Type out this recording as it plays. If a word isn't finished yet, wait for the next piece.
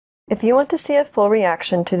If you want to see a full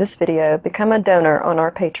reaction to this video, become a donor on our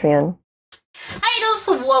Patreon. Hi Angels,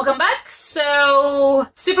 welcome back. So,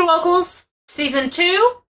 Super Vocals Season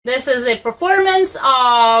 2. This is a performance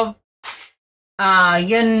of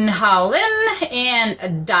Yin Haolun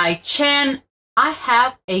and Dai Chen. I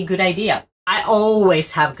have a good idea. I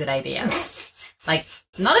always have good ideas. Like,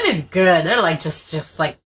 not even good. They're like just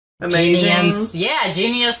like amazing. Genius. Yeah,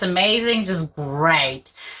 genius, amazing, just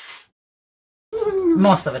great.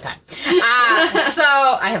 Most of the time. So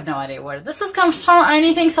I have no idea where this is comes from or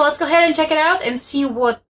anything. So let's go ahead and check it out and see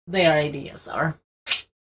what their ideas are.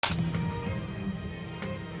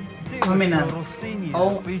 我们呢？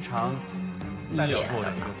哦，非常代表作的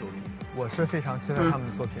一个作品，我是非常期待他们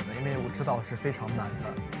的作品的，因为我知道是非常难的。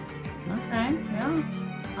Okay, yeah,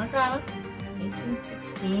 I got it.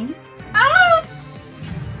 1816. Ah!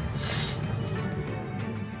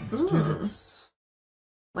 Let's do this.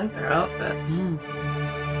 Like their outfits.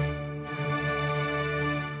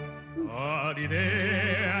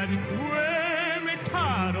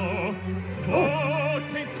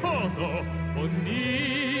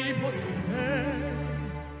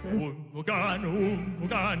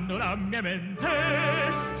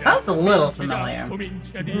 Sounds a little familiar.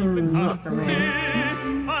 Not for me.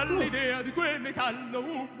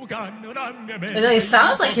 It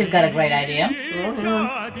sounds like he's got a great idea.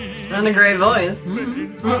 And a great voice.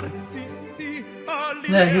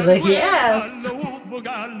 No, he's like, yes.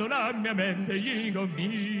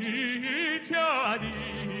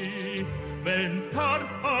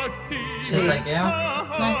 She's like, yeah.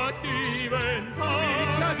 Nice.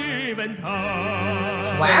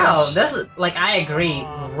 Wow, this is, like, I agree.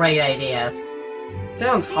 Great ideas.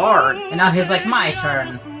 Sounds hard. And now he's like, my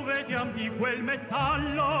turn.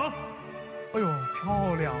 哎呦，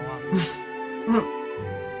漂亮啊！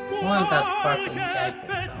 What that sparkling jacket?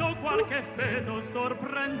 I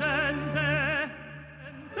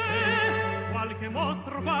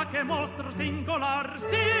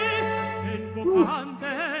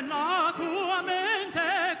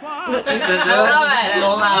love it.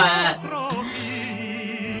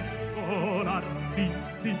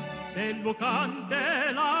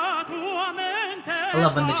 I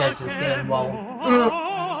love when the judges get involved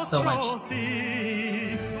so much.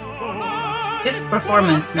 His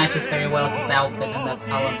performance matches very well with his outfit and that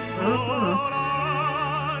color.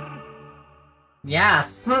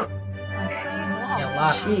 Yes. Yeah, a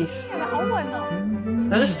lot. Jeez.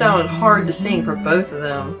 That just sounded hard to sing for both of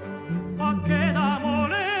them.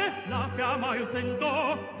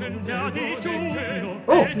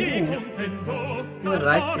 Oh! What did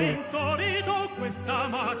I think?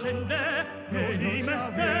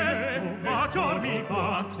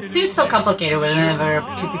 It seems so complicated whenever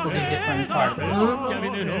two people do different parts.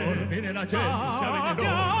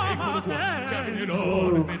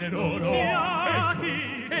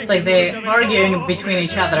 It's like they're arguing between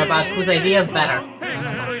each other about whose idea is better.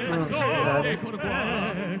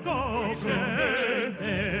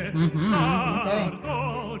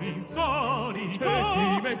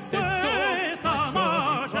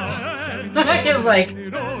 Okay. He's like,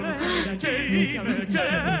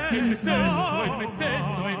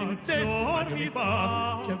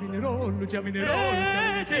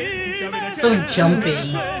 so jumpy.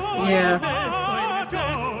 Yeah.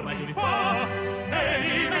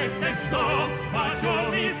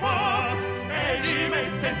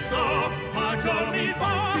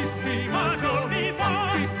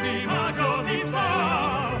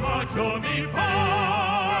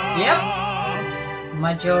 Yep.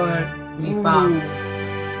 Major, mi fa.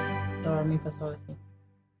 Do, mi, fa, sol, si.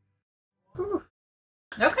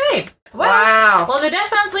 Okay. Well, Wow. Well, they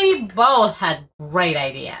definitely both had great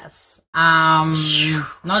ideas.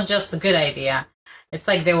 Not just a good idea. It's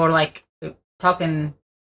like they were like talking,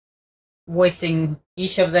 voicing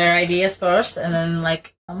each of their ideas first, and then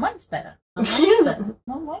like, oh, mine's better. Oh, mine's better.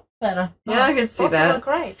 Oh, mine's better. Yeah, I could see that. Look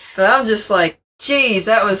great. But I'm just like, geez,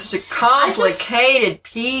 that was such a complicated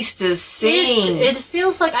piece to sing. It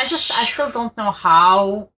feels like I still don't know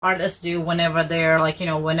how artists do whenever they're like, you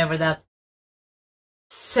know, whenever that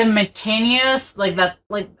simultaneous, like that,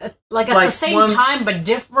 like at the same time, but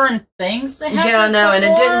different things they have. Yeah, no, and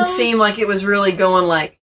it didn't seem like it was really going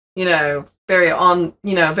like, you know, very on,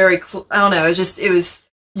 you know, very, I don't know, it was,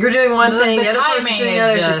 you're doing one thing, the other person's doing the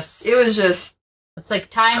other, it was just, it's like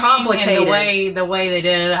timing complicated. And the way they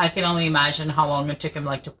did it. I can only imagine how long it took him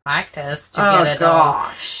like to practice to get it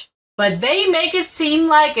gosh. But they make it seem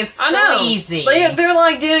like it's so easy. They're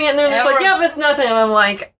like doing it and they're just like, yeah, but it's nothing. And I'm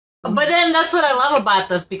like, but then that's what I love about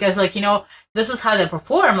this, because like, you know, this is how they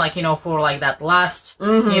perform, like, you know, for like that last,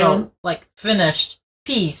 you know, like finished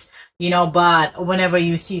piece. you know, but whenever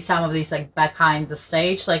you see some of these, like, behind the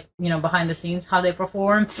stage, like, you know, behind the scenes, how they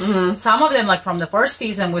perform, some of them, like, from the first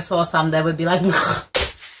season, we saw some that would be like,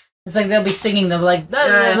 it's like they'll be singing, they'll be like, blah,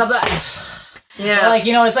 blah, blah, blah. Yeah. Like,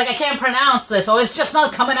 you know, it's like, I can't pronounce this, or it's just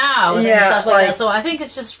not coming out, and stuff like that. So I think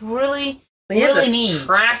it's just really, really neat.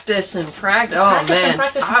 Practice and practice.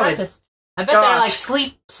 Practice. I bet they're like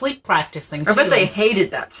sleep practicing too. I bet they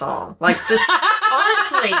hated that song. Like, just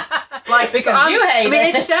honestly, like, because you hate it. I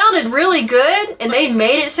mean, it sounded really good, and they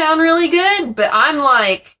made it sound really good, but I'm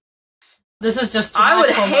like, this is just too I much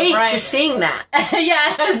would hate to sing that.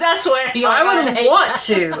 Yeah, that's where I wouldn't want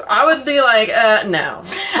to. I would be like, no.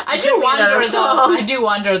 I do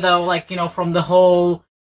wonder though, like, you know, from the whole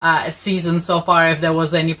season so far, if there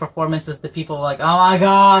was any performances that people were like, oh my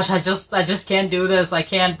gosh, I just can't do this. I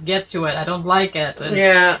can't get to it. I don't like it. And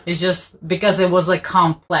it's just because it was like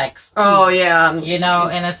complex. Oh yeah. You know,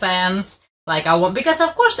 in a sense, like because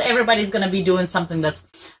of course everybody's going to be doing something that's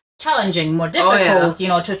challenging, more difficult, you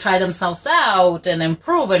know, to try themselves out and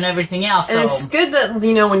improve and everything else. And it's good that,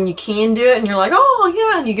 you know, when you can do it and you're like, oh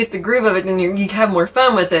yeah, and you get the groove of it and you have more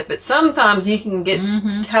fun with it. But sometimes you can get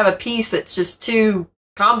have a piece that's just too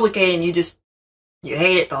complicated and you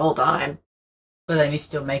hate it the whole time. But then you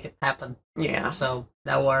still make it happen. Yeah. So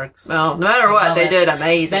that works. Well, no matter what, they did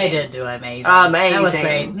amazing. They did do amazing. Amazing. That was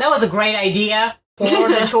great. That was a great idea for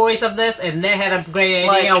the choice of this, and they had a great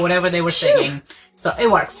idea, whatever they were singing. So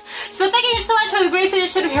it works. So thank you so much for the great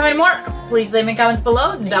suggestion. If you have any more, please leave me comments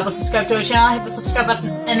below. Double subscribe to our channel. Hit the subscribe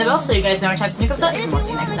button and the bell so you guys know when time new comes out. And we'll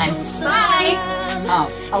see you next time. Bye.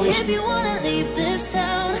 Oh, Alicia. If you wanna leave this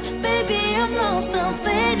town, baby, I'm lost, I'm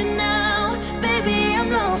fading now. Baby,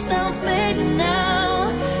 I'm lost, I'm fading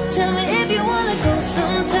now. Tell me if you wanna go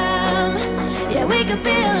sometime. Yeah, we could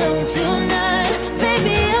be alone tonight.